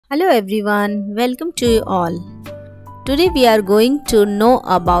Hello everyone, welcome to you all. Today we are going to know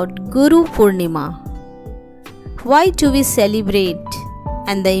about Guru Purnima. Why do we celebrate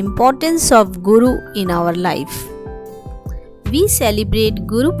and the importance of Guru in our life? We celebrate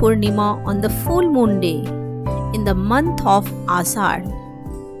Guru Purnima on the full moon day in the month of Ashad.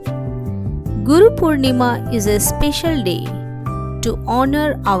 Guru Purnima is a special day to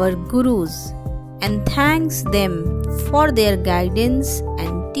honor our Gurus and thanks them for their guidance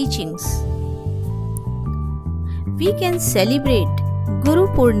and teachings. We can celebrate Guru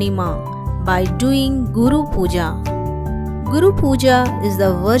Purnima by doing Guru Puja. Guru Puja is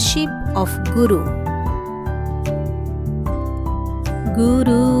the worship of Guru.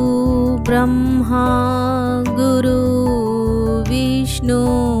 Guru Brahma, Guru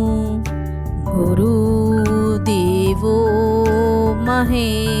Vishnu, Guru Devo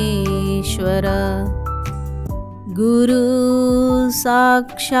Maheshwara, Guru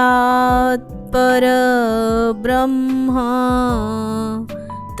Sakshat Para Brahma,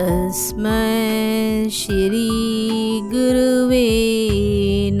 Tasmai Shri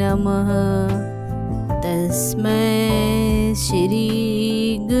Guruve Namaha, Tasmai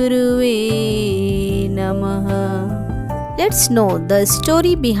Shri Guruve Namaha. Let's know the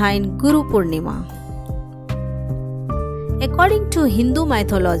story behind Guru Purnima. According to Hindu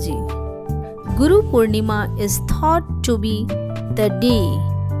mythology, Guru Purnima is thought to be the day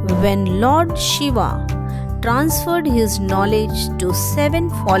when Lord Shiva transferred his knowledge to 7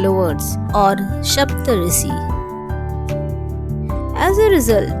 followers or Saptarishi. As a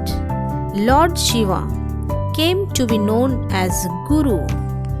result, Lord Shiva came to be known as Guru,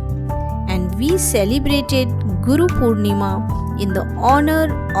 and we celebrated Guru Purnima in the honor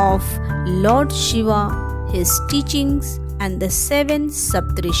of Lord Shiva, his teachings, and the 7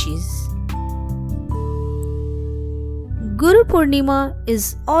 Saptarishis. Guru Purnima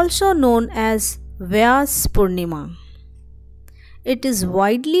is also known as Vyas Purnima. It is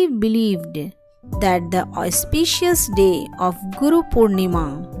widely believed that the auspicious day of Guru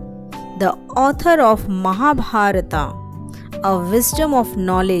Purnima, the author of Mahabharata, a wisdom of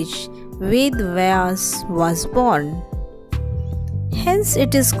knowledge, Ved Vyas, was born. Hence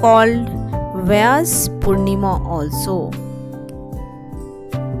it is called Vyas Purnima also.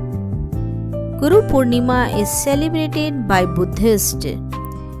 Guru Purnima is celebrated by Buddhists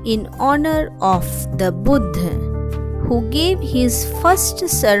in honor of the Buddha who gave his first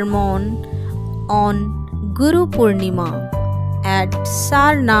sermon on Guru Purnima at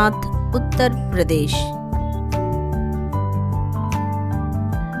Sarnath, Uttar Pradesh.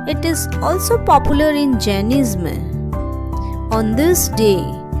 It is also popular in Jainism. On this day,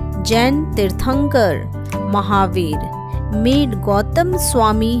 Jain Tirthankar Mahavir made Gautam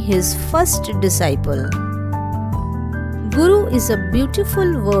Swami his first disciple. Guru is a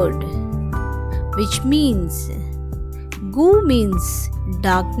beautiful word which means Gu means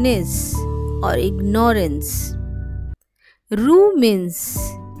darkness or ignorance. Ru means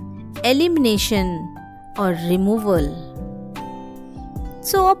elimination or removal.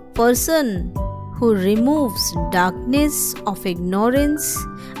 So a person who removes darkness of ignorance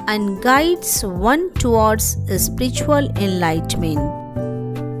and guides one towards spiritual enlightenment.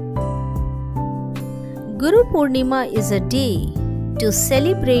 Guru Purnima is a day to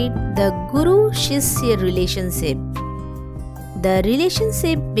celebrate the Guru-Shishya relationship, the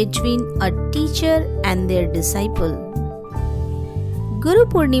relationship between a teacher and their disciple. Guru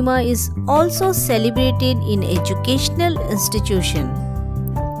Purnima is also celebrated in educational institutions.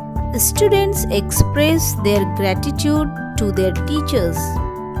 Students express their gratitude to their teachers.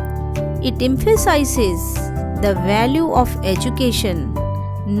 It emphasizes the value of education,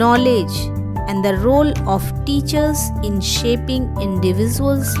 knowledge, and the role of teachers in shaping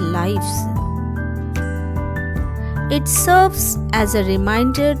individuals' lives. It serves as a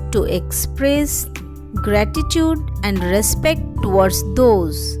reminder to express gratitude and respect towards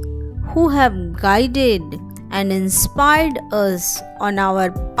those who have guided and inspired us on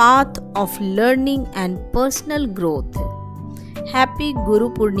our path of learning and personal growth. Happy Guru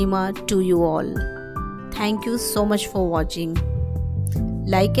Purnima to you all. Thank you so much for watching.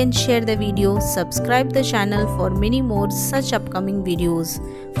 Like and share the video, subscribe the channel for many more such upcoming videos.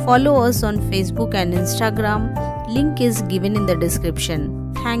 Follow us on Facebook and Instagram. Link is given in the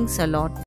description. Thanks a lot.